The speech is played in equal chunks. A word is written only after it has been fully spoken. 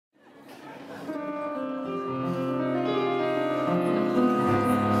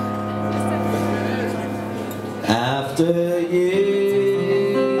After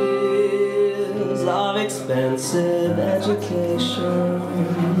years of expensive education,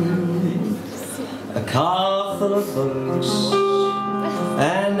 a car full of books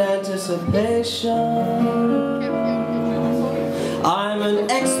and anticipation, I'm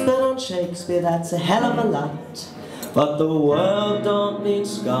an expert on Shakespeare, that's a hell of a lot. But the world don't need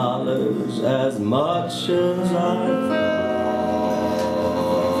scholars as much as I thought.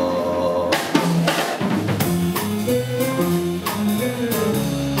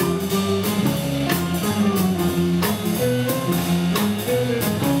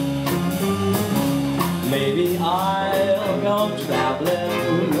 Maybe I'll go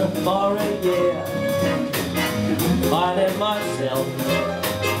traveling for a year, finding myself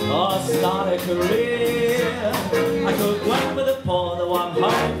or start a career. I could work for the poor, though I'm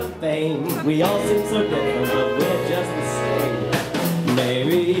hungry for fame. We all seem so different, but we're just the same.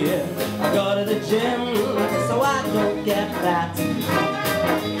 Maybe I'll go to the gym so I don't get fat.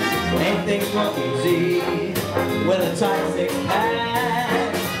 Ain't things more easy with a tight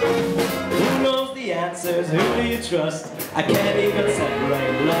six-pack? Who knows the answers? Who do you trust? I can't even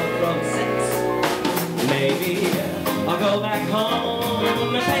separate love from sex. Maybe I'll go back home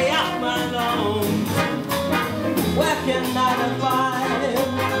and pay off my loan, working 9 to 5,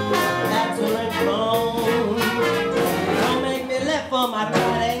 answering phone. Don't make me live for my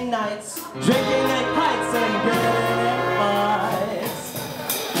Friday nights, drinking 8 pints and getting in fights.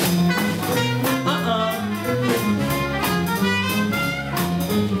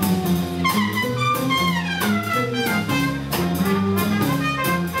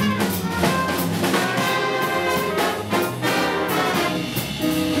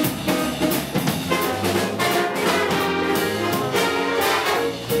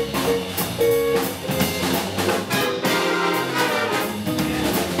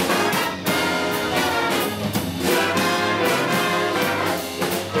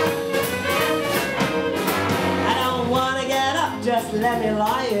 Just let me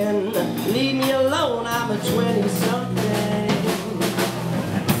lie in, leave me alone, I'm a 20-something.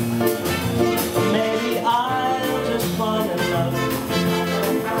 Maybe I'll just fall in love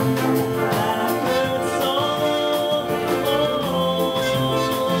that I've heard so.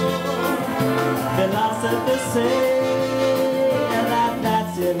 Philosophers say that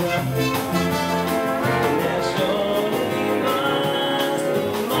that's enough. There surely must be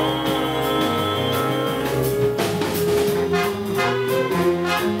more.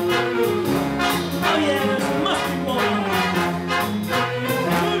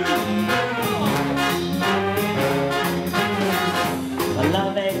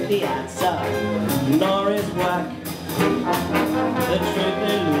 Love ain't the answer, nor is work. The truth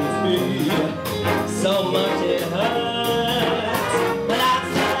eludes me, so much it hurts. But I'm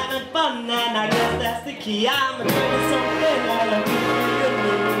still having fun, and I guess that's the key. I'm doing something that I really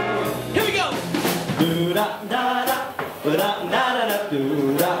lose. Here we go! Do-da-da-da, ba-da-da-da-da,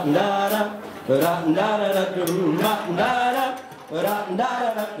 do-da-da-da, ba-da-da-da-da, do-da-da-da,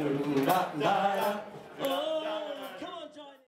 ba-da-da-da-da, do-da-da-da.